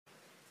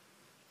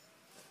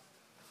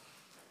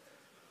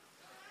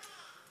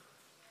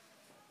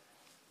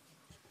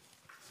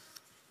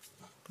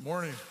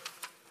Morning.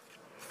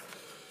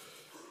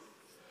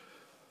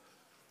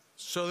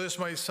 So this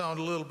might sound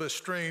a little bit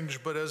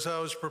strange, but as I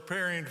was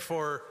preparing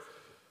for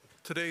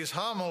today's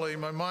homily,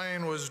 my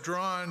mind was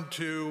drawn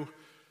to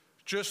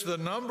just the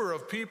number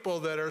of people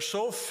that are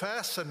so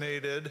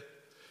fascinated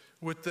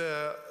with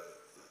the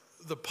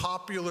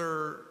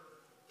popular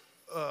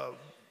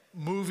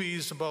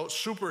movies about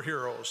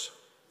superheroes.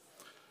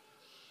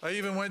 I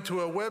even went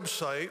to a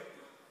website,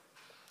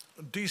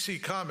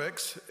 DC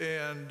Comics,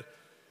 and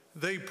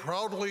they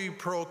proudly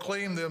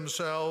proclaim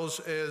themselves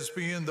as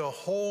being the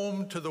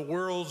home to the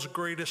world's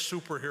greatest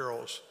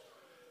superheroes.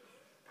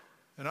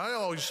 And I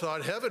always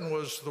thought heaven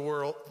was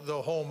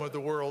the home of the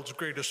world's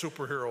greatest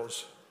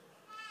superheroes.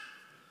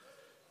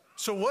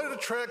 So what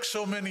attracts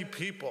so many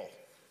people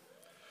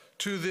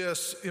to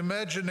this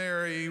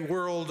imaginary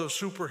world of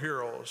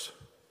superheroes?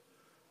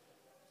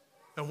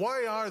 And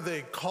why are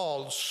they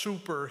called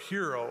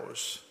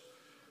superheroes?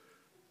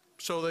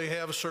 So they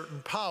have certain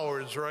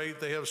powers, right?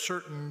 They have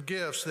certain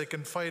gifts. They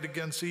can fight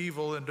against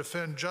evil and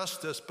defend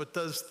justice, but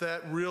does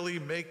that really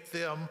make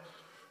them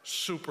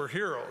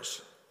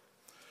superheroes?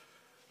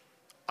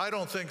 I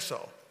don't think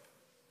so.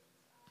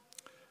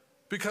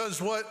 Because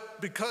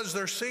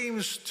there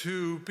seems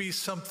to be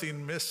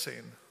something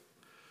missing.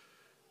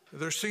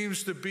 There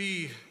seems to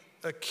be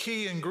a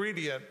key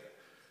ingredient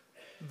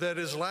that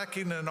is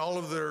lacking in all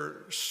of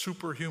their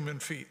superhuman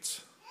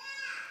feats.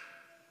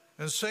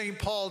 And St.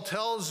 Paul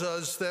tells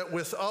us that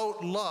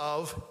without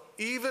love,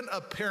 even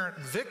apparent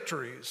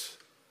victories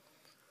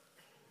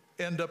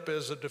end up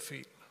as a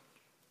defeat.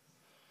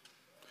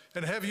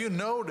 And have you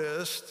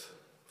noticed,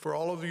 for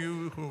all of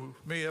you who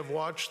may have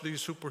watched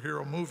these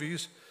superhero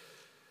movies,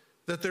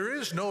 that there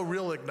is no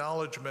real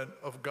acknowledgement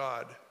of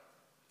God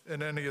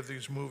in any of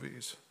these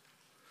movies?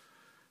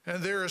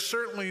 And there is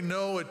certainly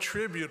no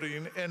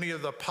attributing any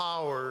of the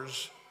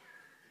powers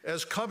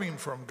as coming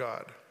from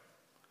God.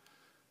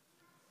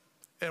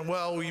 And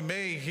while we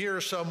may hear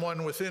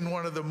someone within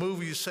one of the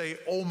movies say,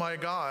 "Oh my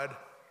God,"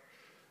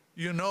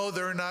 you know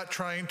they're not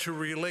trying to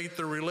relate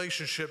the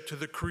relationship to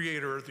the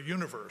creator of the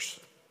universe.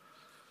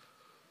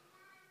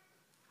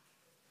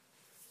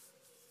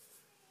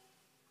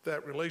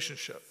 That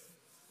relationship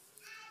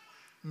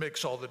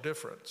makes all the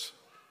difference.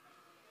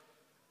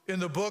 In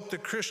the book, The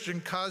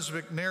Christian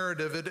Cosmic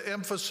Narrative, it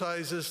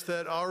emphasizes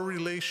that our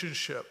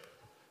relationship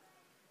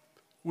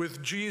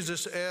with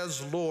Jesus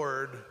as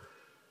Lord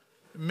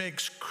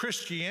makes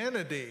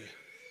Christianity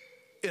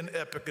an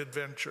epic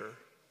adventure.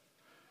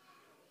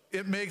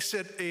 It makes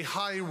it a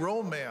high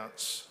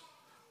romance,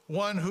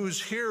 one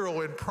whose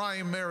hero and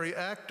primary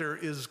actor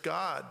is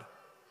God,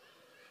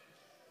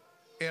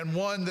 and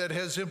one that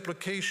has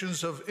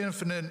implications of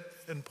infinite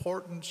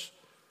importance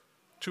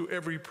to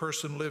every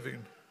person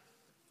living.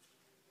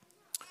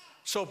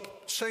 So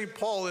St.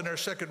 Paul, in our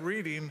second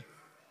reading,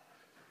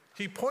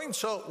 he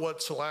points out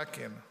what's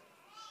lacking.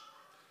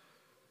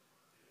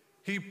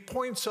 He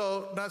points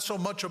out not so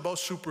much about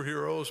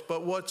superheroes,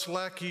 but what's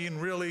lacking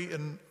really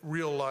in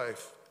real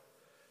life.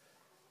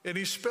 And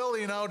he's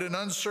spelling out in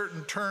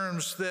uncertain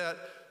terms that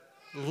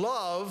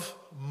love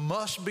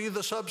must be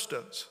the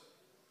substance,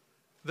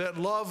 that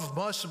love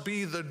must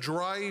be the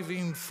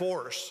driving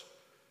force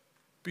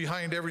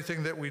behind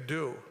everything that we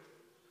do.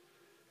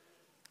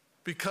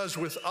 Because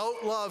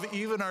without love,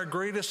 even our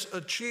greatest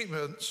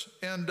achievements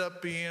end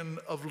up being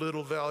of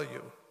little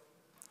value.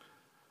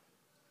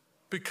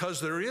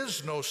 Because there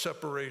is no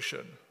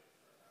separation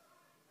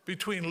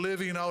between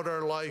living out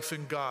our life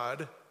in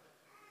God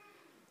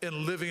and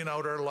living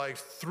out our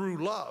life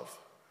through love.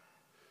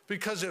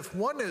 Because if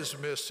one is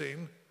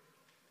missing,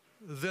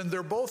 then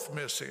they're both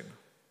missing.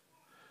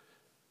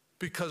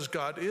 Because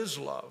God is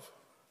love.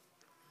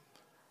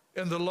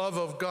 And the love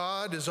of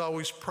God is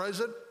always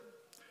present,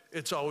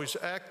 it's always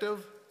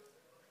active,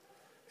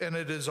 and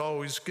it is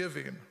always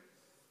giving.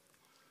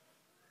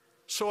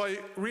 So I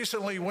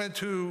recently went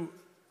to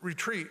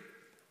retreat.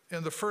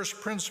 And the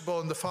first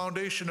principle and the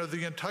foundation of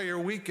the entire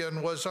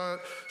weekend was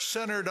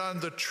centered on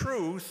the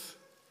truth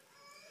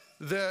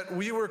that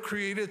we were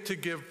created to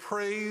give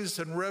praise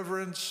and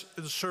reverence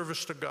and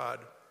service to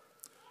God.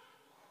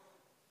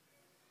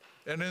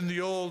 And in the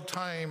old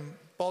time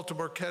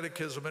Baltimore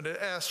Catechism, and it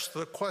asks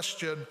the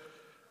question,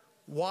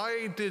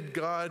 why did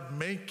God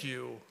make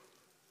you?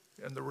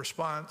 And the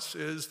response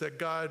is that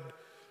God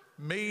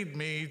made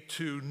me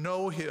to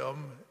know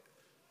him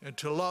and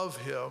to love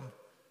him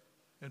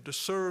and to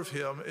serve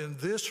him in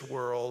this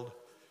world,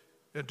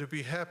 and to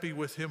be happy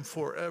with him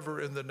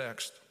forever in the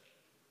next.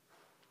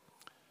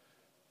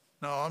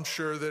 Now, I'm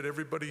sure that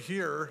everybody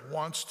here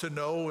wants to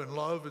know and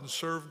love and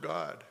serve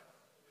God.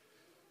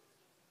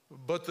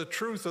 But the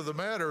truth of the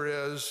matter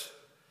is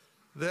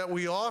that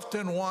we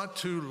often want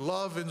to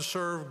love and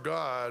serve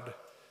God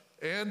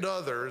and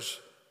others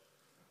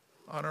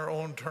on our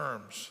own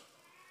terms.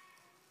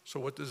 So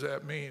what does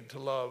that mean, to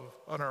love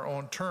on our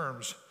own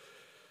terms?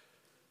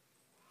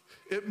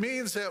 It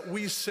means that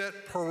we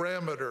set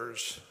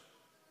parameters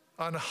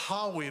on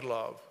how we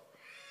love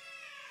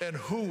and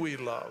who we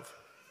love.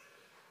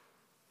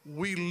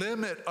 We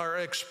limit our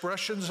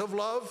expressions of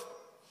love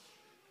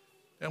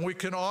and we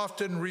can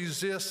often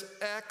resist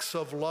acts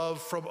of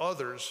love from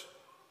others.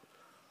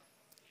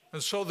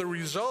 And so the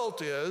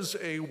result is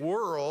a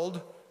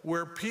world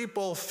where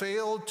people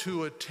fail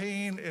to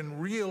attain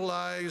and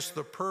realize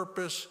the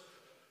purpose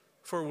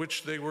for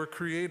which they were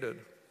created.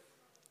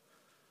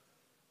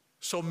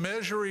 So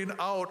measuring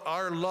out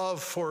our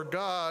love for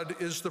God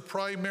is the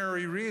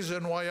primary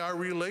reason why our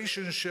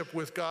relationship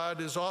with God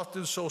is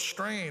often so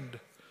strained.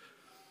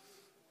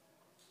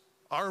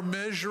 Our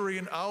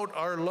measuring out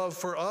our love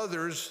for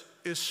others,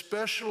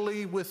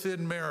 especially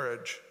within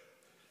marriage,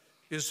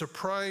 is the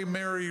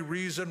primary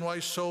reason why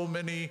so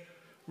many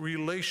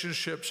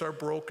relationships are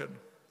broken.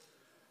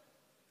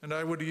 And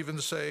I would even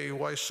say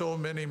why so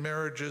many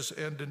marriages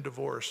end in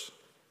divorce.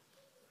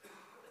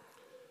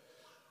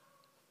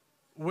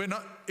 When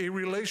a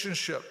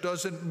relationship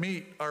doesn't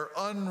meet our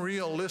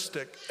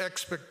unrealistic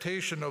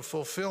expectation of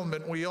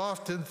fulfillment, we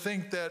often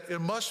think that it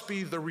must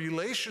be the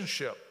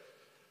relationship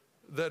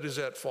that is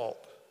at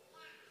fault,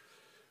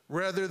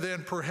 rather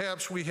than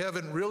perhaps we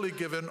haven't really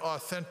given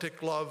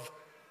authentic love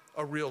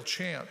a real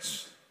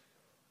chance.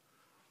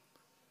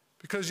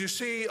 Because you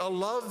see, a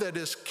love that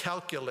is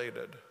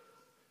calculated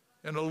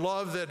and a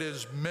love that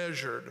is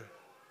measured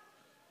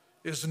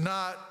is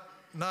not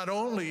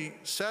only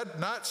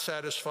not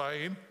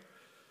satisfying,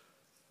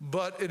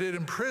 but it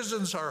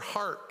imprisons our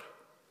heart,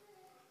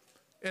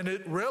 and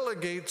it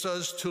relegates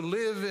us to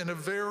live in a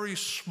very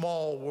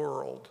small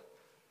world.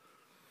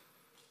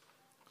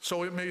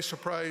 So it may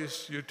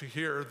surprise you to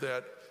hear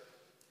that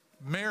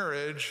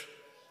marriage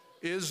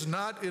is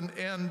not an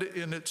end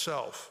in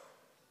itself.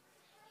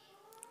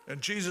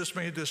 And Jesus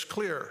made this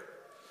clear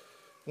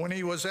when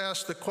he was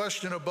asked the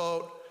question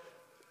about,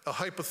 a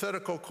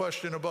hypothetical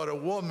question about a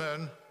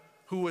woman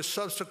who was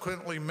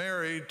subsequently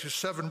married to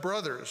 7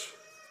 brothers.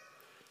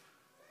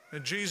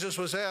 And Jesus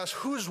was asked,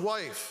 whose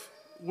wife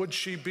would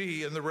she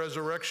be in the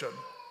resurrection?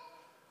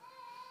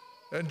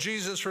 And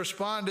Jesus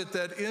responded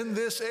that in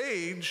this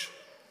age,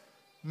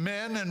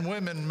 men and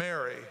women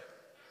marry.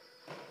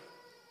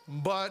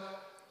 But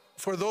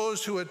for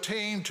those who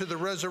attain to the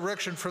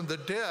resurrection from the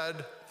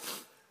dead,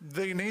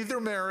 they neither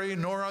marry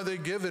nor are they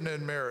given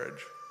in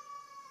marriage.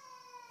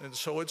 And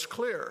so it's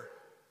clear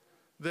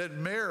that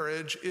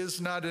marriage is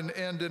not an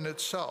end in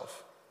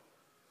itself.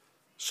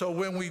 So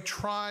when we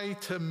try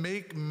to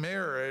make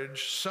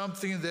marriage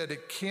something that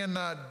it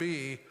cannot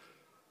be,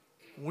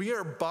 we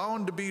are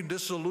bound to be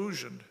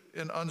disillusioned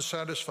and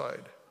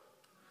unsatisfied.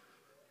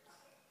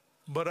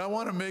 But I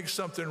want to make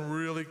something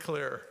really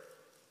clear,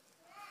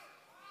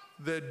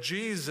 that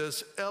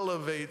Jesus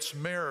elevates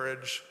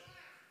marriage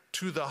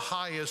to the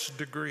highest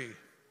degree.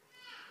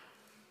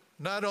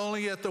 Not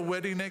only at the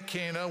wedding at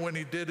Cana when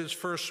he did his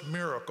first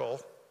miracle,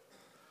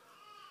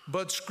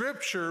 but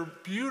Scripture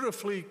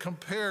beautifully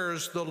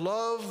compares the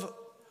love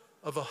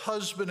of a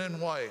husband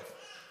and wife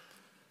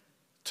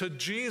to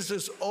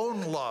Jesus'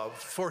 own love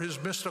for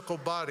his mystical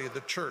body,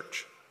 the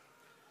church.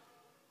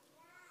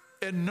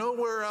 And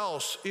nowhere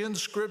else in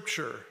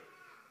Scripture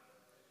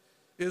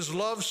is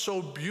love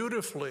so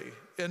beautifully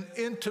and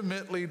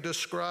intimately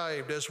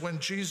described as when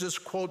Jesus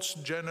quotes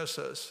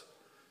Genesis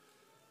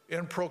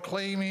in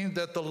proclaiming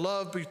that the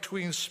love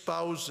between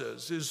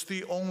spouses is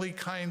the only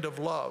kind of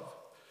love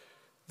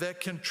that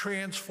can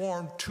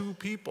transform 2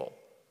 people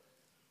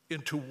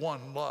into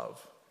one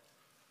love.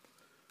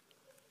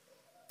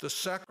 The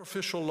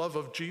sacrificial love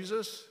of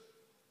Jesus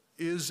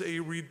is a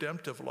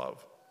redemptive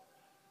love.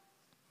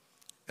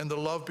 And the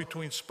love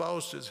between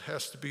spouses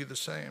has to be the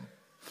same.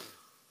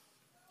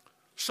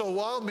 So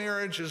while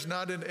marriage is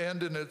not an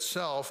end in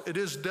itself, it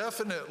is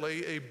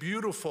definitely a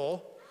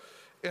beautiful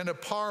and a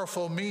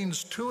powerful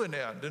means to an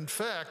end. In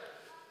fact,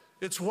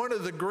 it's one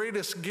of the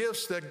greatest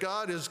gifts that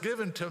God has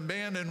given to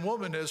man and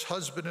woman as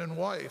husband and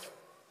wife.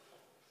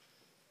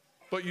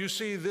 But you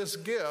see, this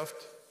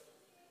gift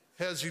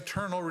has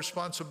eternal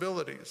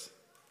responsibilities,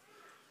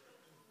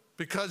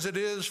 because it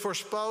is for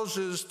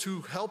spouses to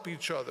help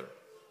each other.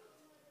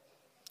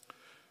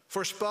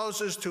 For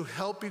spouses to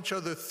help each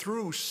other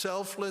through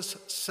selfless,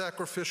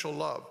 sacrificial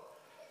love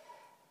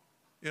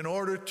in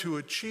order to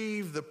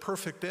achieve the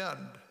perfect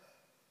end,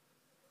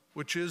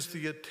 which is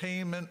the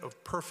attainment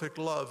of perfect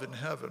love in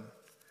heaven.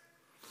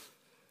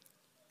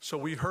 So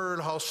we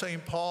heard how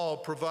St. Paul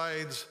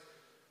provides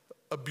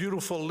a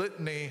beautiful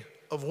litany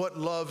of what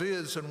love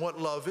is and what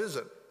love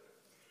isn't.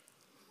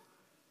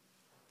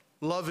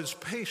 Love is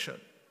patient.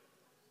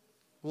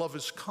 Love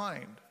is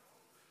kind.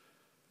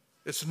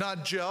 It's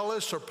not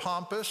jealous or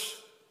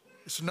pompous.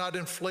 It's not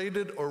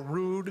inflated or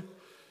rude.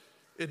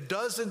 It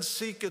doesn't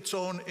seek its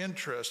own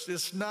interest.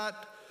 It's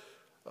not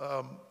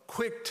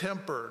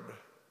quick-tempered.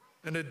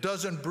 And it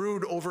doesn't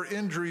brood over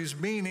injuries,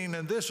 meaning,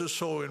 and this is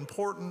so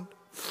important,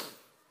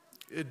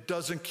 it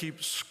doesn't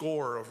keep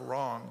score of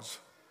wrongs.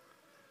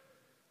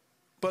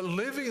 But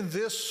living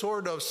this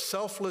sort of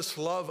selfless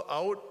love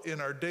out in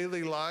our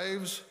daily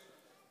lives,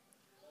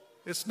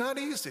 it's not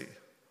easy.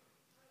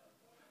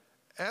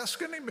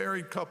 Ask any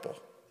married couple.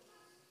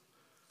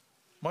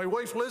 My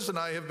wife Liz and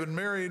I have been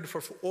married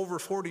for over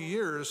 40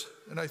 years,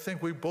 and I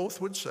think we both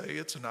would say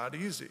it's not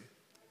easy.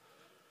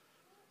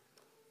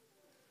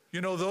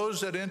 You know,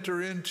 those that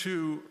enter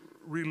into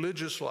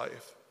religious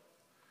life,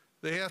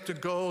 they have to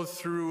go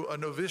through a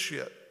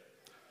novitiate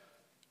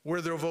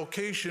where their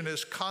vocation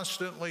is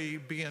constantly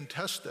being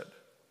tested.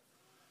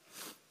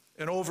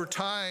 And over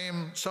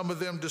time, some of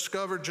them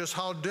discover just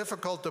how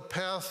difficult the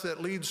path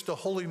that leads to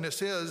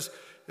holiness is,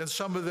 and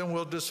some of them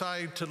will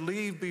decide to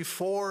leave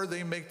before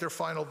they make their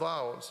final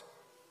vows.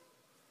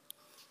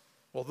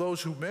 Well,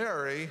 those who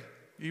marry,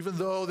 even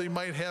though they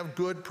might have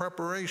good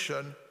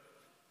preparation,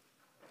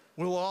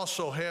 will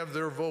also have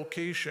their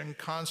vocation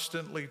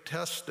constantly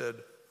tested.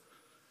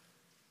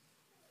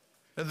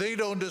 And they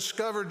don't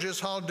discover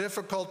just how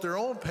difficult their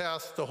own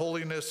path to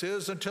holiness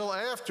is until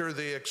after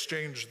they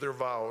exchange their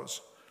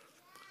vows.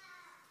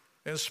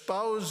 And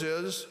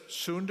spouses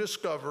soon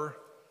discover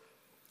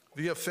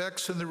the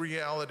effects and the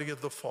reality of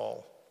the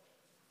fall.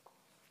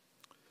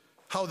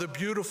 How the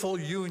beautiful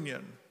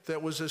union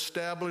that was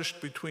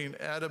established between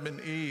Adam and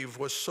Eve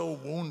was so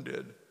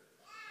wounded.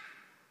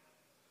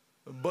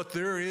 But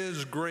there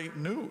is great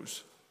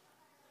news.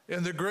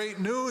 And the great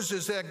news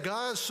is that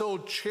God so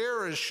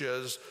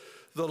cherishes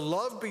the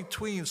love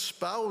between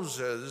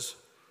spouses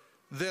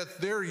that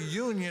their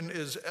union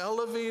is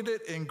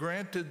elevated and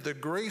granted the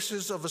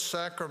graces of a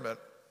sacrament.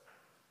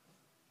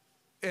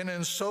 And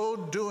in so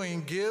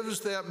doing,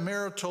 gives that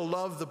marital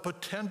love the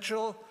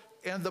potential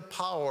and the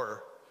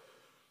power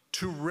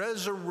to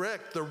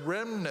resurrect the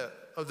remnant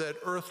of that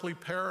earthly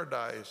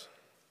paradise.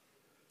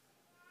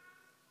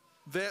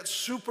 That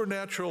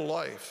supernatural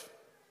life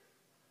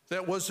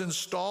that was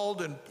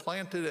installed and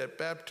planted at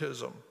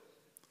baptism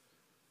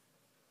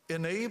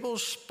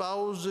enables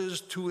spouses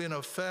to, in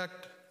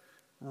effect,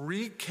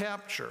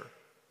 recapture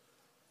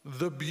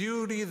the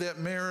beauty that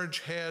marriage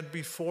had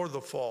before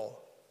the fall.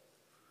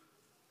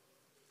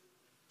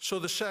 So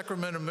the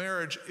sacrament of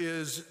marriage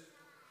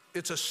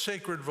it's a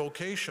sacred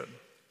vocation,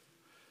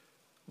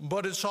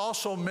 but it's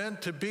also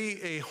meant to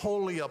be a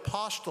holy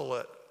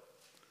apostolate,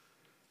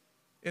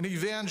 an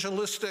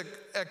evangelistic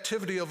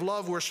activity of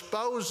love where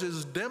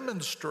spouses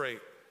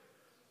demonstrate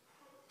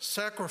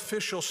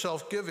sacrificial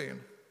self-giving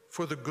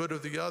for the good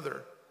of the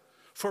other,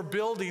 for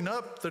building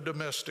up the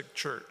domestic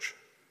church,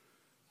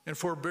 and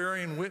for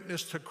bearing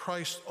witness to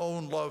Christ's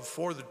own love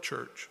for the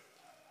church.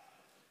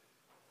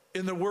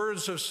 In the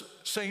words of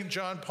St.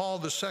 John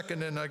Paul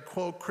II, and I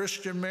quote,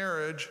 "Christian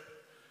marriage,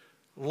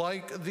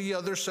 like the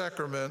other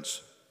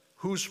sacraments,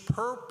 whose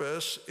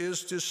purpose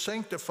is to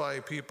sanctify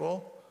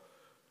people,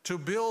 to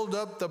build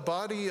up the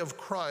body of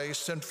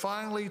Christ, and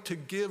finally to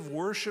give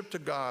worship to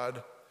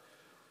God,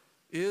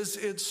 is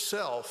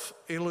itself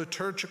a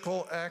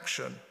liturgical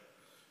action,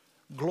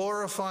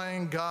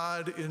 glorifying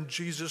God in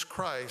Jesus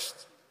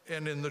Christ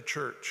and in the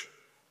church."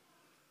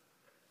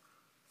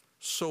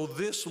 So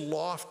this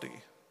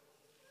lofty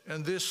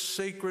and this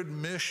sacred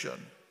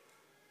mission,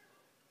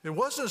 it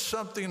wasn't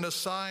something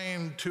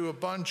assigned to a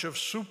bunch of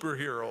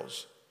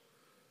superheroes,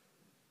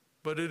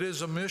 but it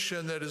is a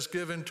mission that is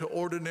given to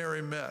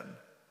ordinary men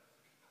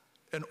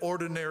and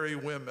ordinary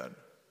women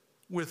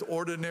with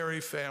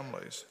ordinary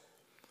families.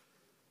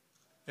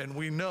 And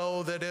we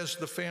know that as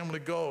the family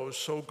goes,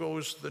 so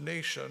goes the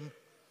nation,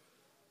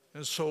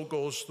 and so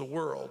goes the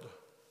world.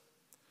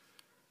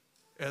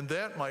 And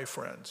that, my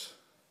friends,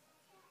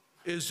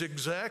 is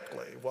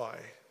exactly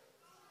why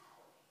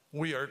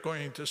we are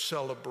going to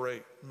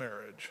celebrate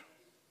marriage.